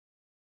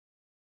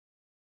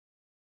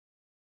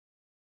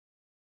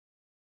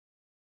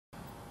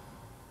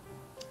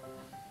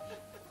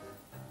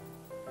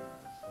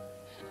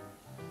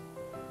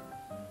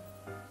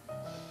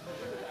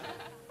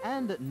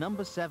And at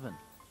number 7,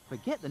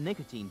 forget the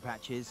nicotine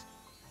patches,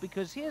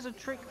 because here's a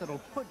trick that'll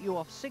put you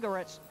off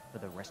cigarettes for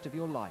the rest of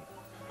your life.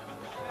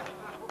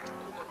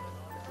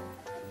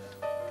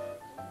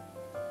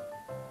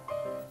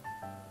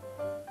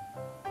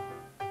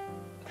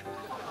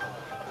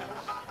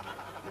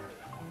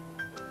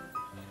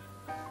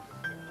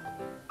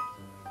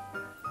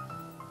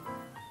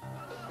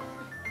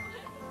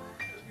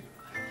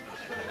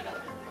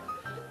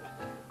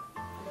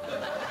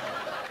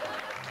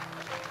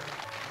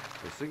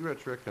 The cigarette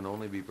trick can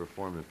only be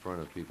performed in front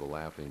of people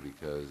laughing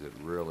because it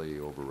really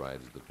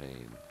overrides the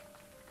pain.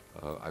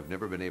 I've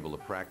never been able to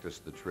practice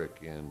the trick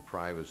in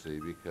privacy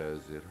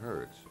because it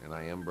hurts, and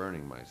I am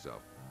burning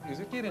myself. Is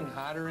it getting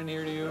hotter in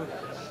here to you?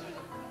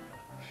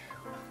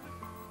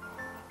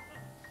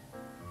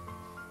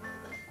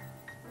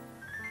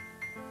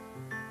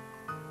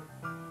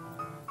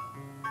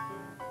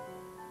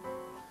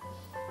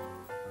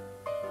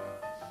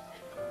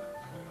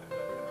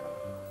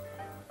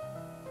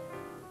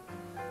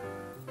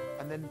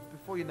 And then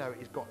before you know it,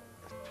 he's got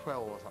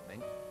 12 or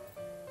something.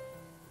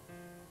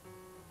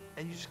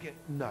 And you just get,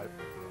 no.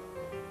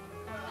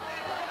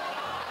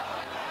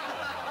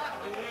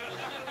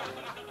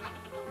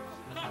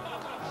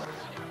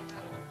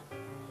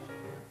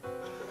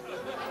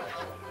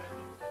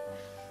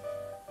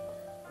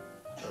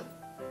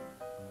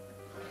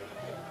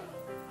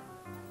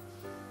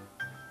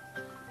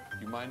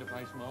 You mind if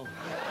I smoke?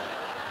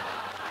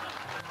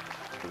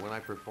 When I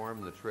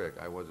performed the trick,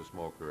 I was a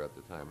smoker at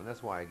the time, and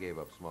that's why I gave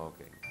up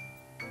smoking.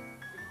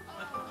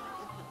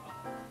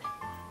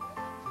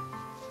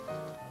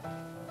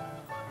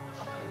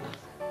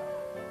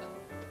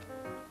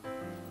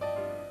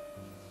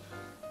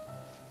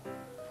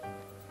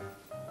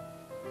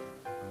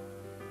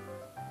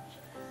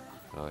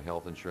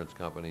 Health insurance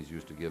companies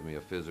used to give me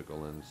a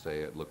physical and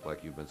say it looked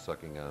like you've been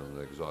sucking on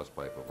the exhaust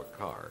pipe of a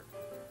car.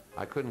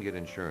 I couldn't get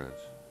insurance.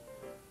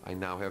 I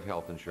now have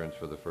health insurance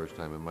for the first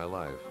time in my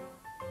life.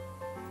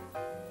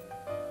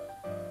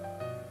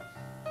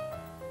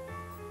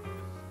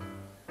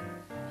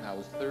 Now,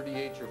 is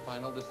 38 your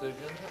final decision?